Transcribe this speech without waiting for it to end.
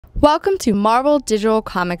Welcome to Marvel Digital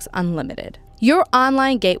Comics Unlimited, your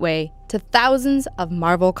online gateway to thousands of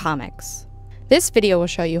Marvel comics. This video will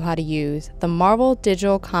show you how to use the Marvel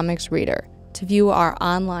Digital Comics Reader to view our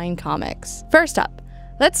online comics. First up,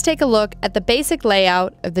 let's take a look at the basic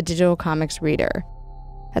layout of the Digital Comics Reader.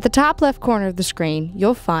 At the top left corner of the screen,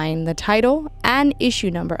 you'll find the title and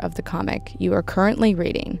issue number of the comic you are currently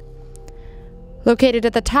reading. Located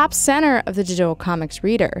at the top center of the Digital Comics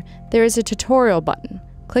Reader, there is a tutorial button.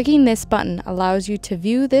 Clicking this button allows you to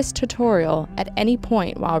view this tutorial at any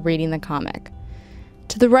point while reading the comic.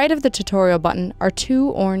 To the right of the tutorial button are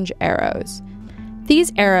two orange arrows.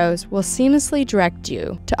 These arrows will seamlessly direct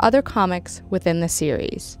you to other comics within the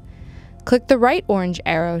series. Click the right orange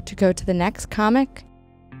arrow to go to the next comic,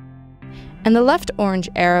 and the left orange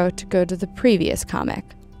arrow to go to the previous comic.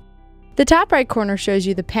 The top right corner shows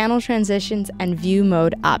you the panel transitions and view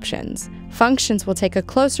mode options. Functions we'll take a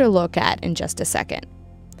closer look at in just a second.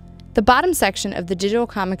 The bottom section of the Digital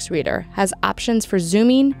Comics Reader has options for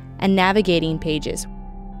zooming and navigating pages.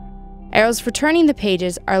 Arrows for turning the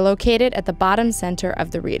pages are located at the bottom center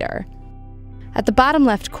of the reader. At the bottom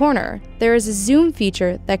left corner, there is a zoom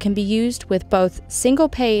feature that can be used with both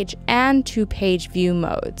single-page and two-page view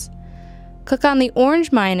modes. Click on the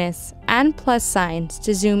orange minus and plus signs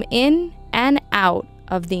to zoom in and out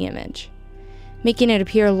of the image, making it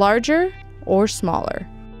appear larger or smaller.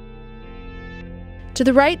 To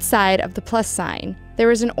the right side of the plus sign,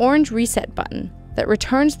 there is an orange reset button that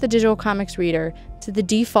returns the Digital Comics Reader to the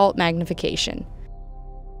default magnification.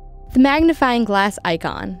 The magnifying glass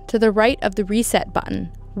icon to the right of the reset button,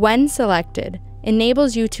 when selected,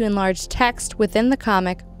 enables you to enlarge text within the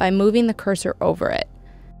comic by moving the cursor over it.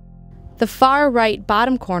 The far right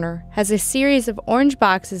bottom corner has a series of orange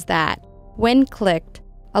boxes that, when clicked,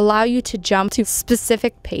 allow you to jump to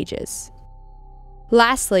specific pages.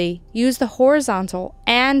 Lastly, use the horizontal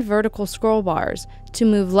and vertical scroll bars to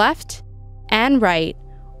move left and right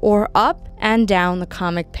or up and down the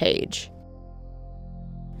comic page.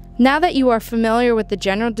 Now that you are familiar with the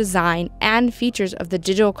general design and features of the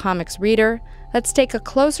Digital Comics Reader, let's take a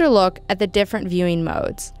closer look at the different viewing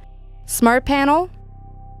modes: Smart Panel,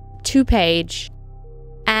 two-page,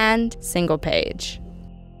 and single-page.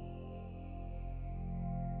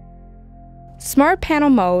 Smart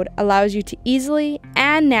Panel mode allows you to easily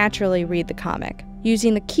and naturally read the comic,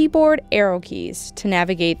 using the keyboard arrow keys to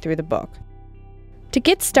navigate through the book. To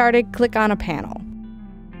get started, click on a panel.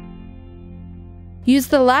 Use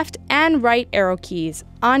the left and right arrow keys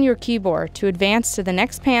on your keyboard to advance to the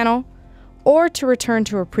next panel or to return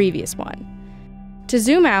to a previous one. To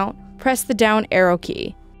zoom out, press the down arrow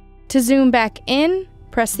key. To zoom back in,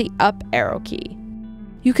 press the up arrow key.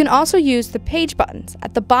 You can also use the page buttons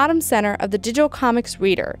at the bottom center of the Digital Comics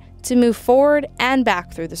Reader to move forward and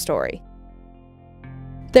back through the story.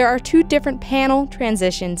 There are two different panel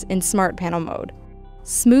transitions in Smart Panel mode: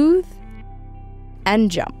 Smooth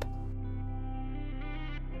and Jump.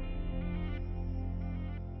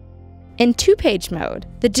 In two-page mode,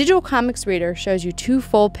 the Digital Comics Reader shows you two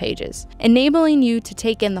full pages, enabling you to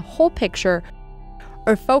take in the whole picture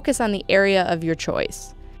or focus on the area of your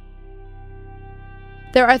choice.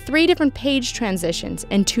 There are three different page transitions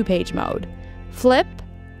in two-page mode: Flip,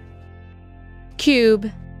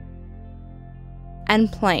 Cube,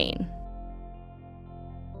 and Plane.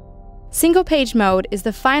 Single-page mode is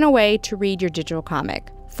the final way to read your digital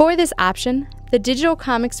comic. For this option, the Digital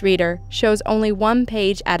Comics Reader shows only one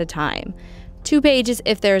page at a time, two pages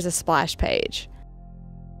if there is a splash page.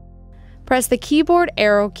 Press the keyboard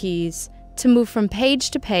arrow keys to move from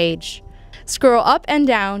page to page. Scroll up and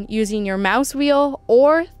down using your mouse wheel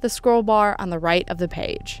or the scroll bar on the right of the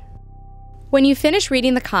page. When you finish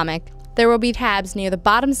reading the comic, there will be tabs near the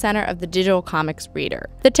bottom center of the Digital Comics Reader.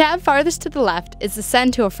 The tab farthest to the left is the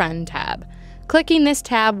Send to a Friend tab. Clicking this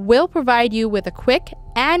tab will provide you with a quick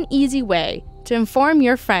and easy way to inform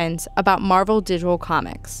your friends about Marvel Digital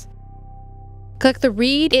Comics. Click the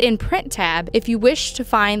Read It in Print tab if you wish to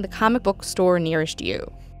find the comic book store nearest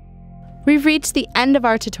you. We've reached the end of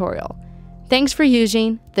our tutorial. Thanks for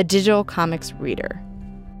using the Digital Comics Reader.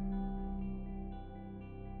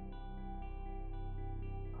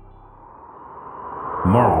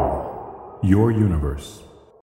 Marvel, your universe.